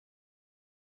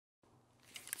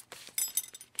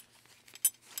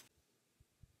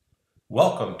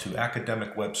Welcome to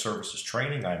Academic Web Services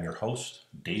Training. I'm your host,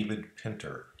 David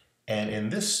Pinter. And in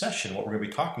this session, what we're going to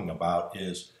be talking about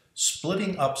is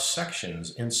splitting up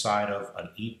sections inside of an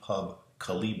EPUB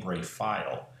Calibre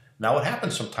file. Now, what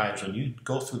happens sometimes when you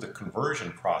go through the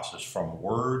conversion process from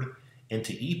Word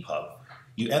into EPUB,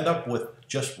 you end up with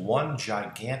just one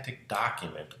gigantic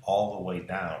document all the way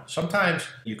down. Sometimes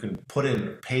you can put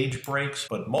in page breaks,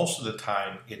 but most of the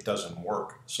time it doesn't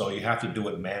work. So you have to do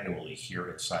it manually here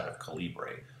inside of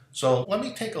Calibre. So let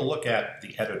me take a look at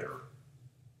the editor.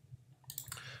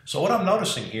 So what I'm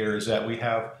noticing here is that we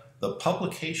have the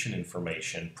publication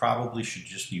information probably should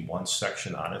just be one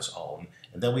section on its own.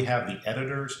 And then we have the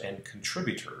editors and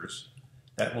contributors.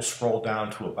 That will scroll down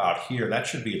to about here. That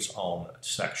should be its own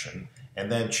section. And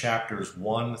then chapters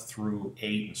 1 through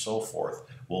 8 and so forth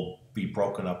will be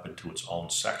broken up into its own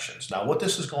sections. Now what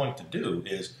this is going to do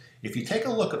is, if you take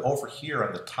a look at over here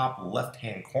on the top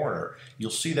left-hand corner,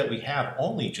 you'll see that we have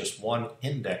only just one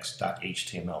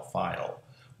index.html file.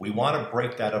 We want to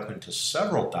break that up into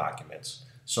several documents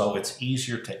so it's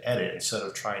easier to edit instead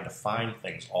of trying to find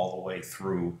things all the way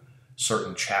through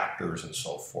certain chapters and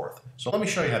so forth. So let me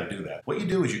show you how to do that. What you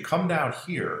do is you come down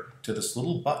here to this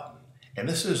little button, and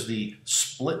this is the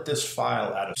split this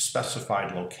file at a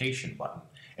specified location button.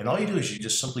 And all you do is you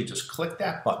just simply click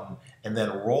that button and then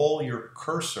roll your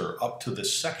cursor up to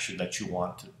this section that you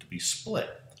want it to be split.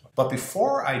 But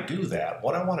before I do that,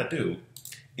 what I want to do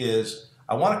is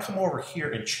I want to come over here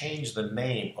and change the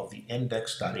name of the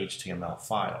index.html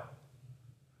file.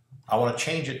 I want to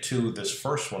change it to this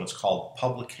first one. It's called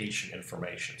publication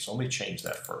information. So let me change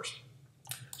that first.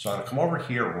 So I'm going to come over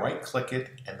here, right click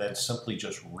it, and then simply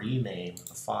just rename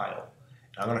the file.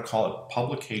 And I'm going to call it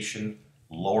publication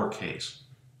lowercase.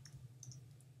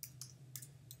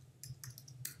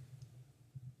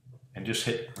 And just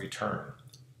hit return.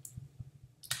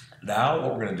 Now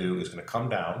what we're going to do is going to come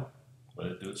down, let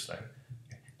it do its thing.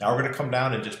 Now we're going to come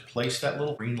down and just place that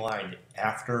little green line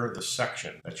after the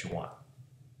section that you want.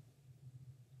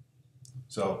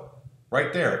 So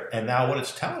right there, and now what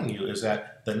it's telling you is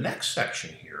that the next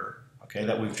section here, okay,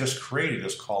 that we've just created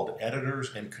is called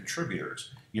editors and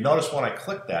contributors. You notice when I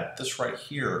click that, this right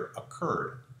here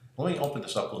occurred. Let me open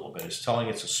this up a little bit. It's telling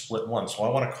it's a split one, so I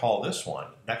want to call this one,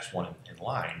 next one in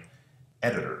line,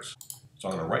 editors. So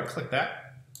I'm going to right click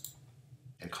that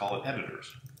and call it editors.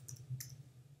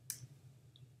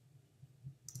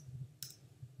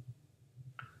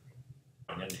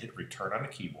 And then hit return on the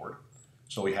keyboard.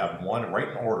 So we have one right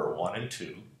in order, 1 and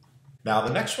 2. Now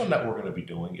the next one that we're going to be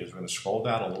doing is we're going to scroll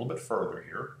down a little bit further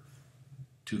here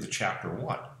to the chapter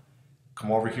 1.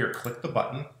 Come over here, click the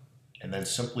button, and then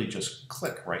simply just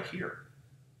click right here.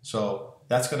 So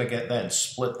that's going to then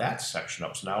split that section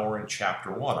up. So now we're in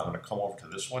chapter 1. I'm going to come over to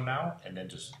this one now and then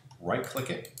just right click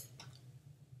it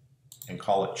and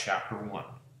call it chapter 1.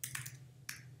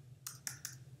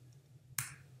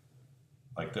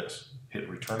 Like this. Hit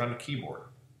return on the keyboard.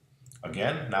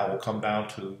 Again, now we'll come down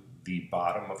to the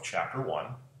bottom of chapter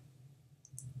 1.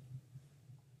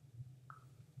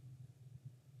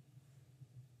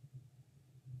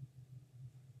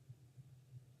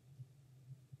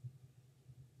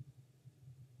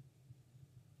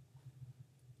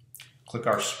 Click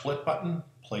our split button,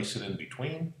 place it in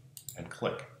between, and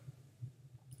click.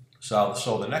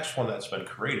 So the next one that's been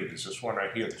created is this one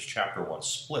right here, this chapter 1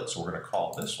 split, so we're going to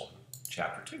call this one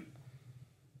chapter 2.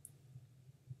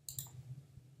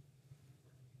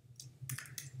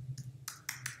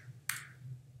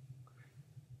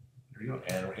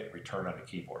 And we'll hit return on the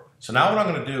keyboard. So now what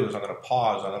I'm going to do is I'm going to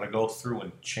pause. I'm going to go through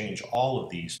and change all of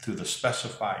these to the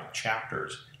specified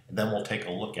chapters, and then we'll take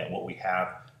a look at what we have,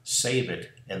 save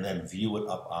it, and then view it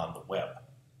up on the web.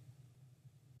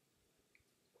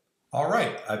 All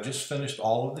right, I've just finished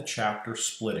all of the chapter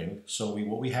splitting. So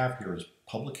what we have here is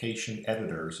publication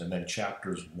editors and then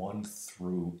chapters 1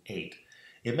 through 8.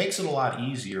 It makes it a lot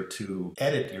easier to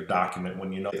edit your document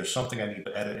when you know there's something I need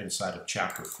to edit inside of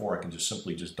chapter 4. I can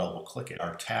simply double click it.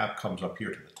 Our tab comes up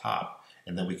here to the top,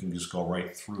 and then we can just go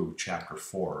right through chapter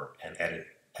 4 and edit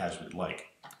as we'd like.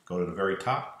 Go to the very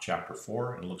top, chapter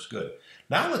 4, and it looks good.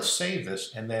 Now let's save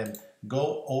this and then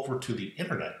go over to the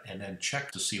internet and then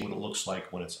check to see what it looks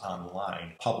like when it's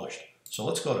online published. So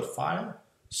let's go to File,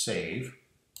 Save,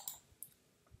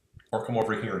 or come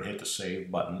over here and hit the Save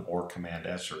button or Command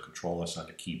S or Control S on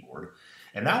the keyboard.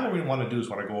 And now what we want to do is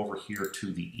want to go over here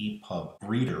to the EPUB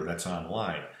reader that's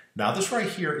online. Now this right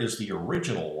here is the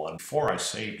original one before I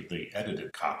saved the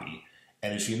edited copy.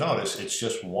 And as you notice, it's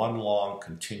just one long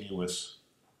continuous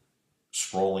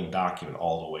scrolling document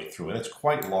all the way through. And it's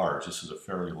quite large. This is a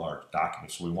fairly large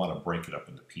document, so we want to break it up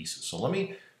into pieces. So let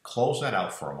me close that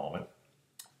out for a moment.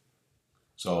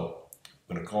 So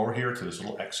I'm going to go over here to this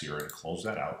little X here and close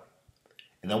that out.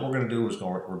 And then what we're going to do is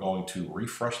we're going to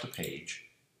refresh the page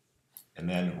and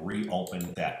then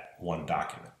reopen that one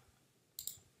document.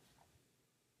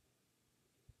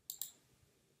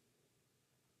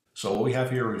 So what we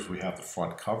have here is we have the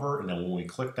front cover, and then when we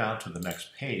click down to the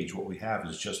next page, what we have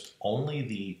is just only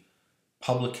the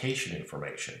publication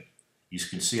information. You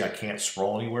can see I can't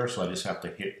scroll anywhere, so I just have to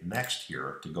hit next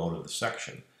here to go to the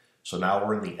section. So now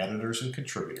we're in the editors and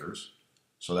contributors.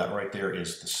 So that right there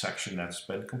is the section that's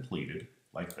been completed,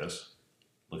 like this.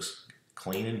 Looks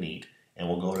clean and neat. And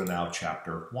we'll go to now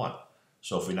chapter 1.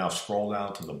 So if we now scroll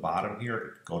down to the bottom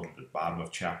here, go to the bottom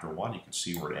of chapter 1, you can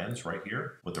see where it ends right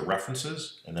here with the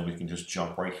references, and then we can just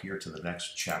jump right here to the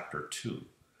next chapter 2.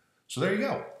 So there you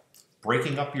go.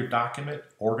 Breaking up your document,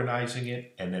 organizing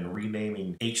it, and then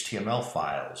renaming HTML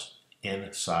files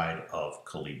inside of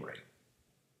Calibre.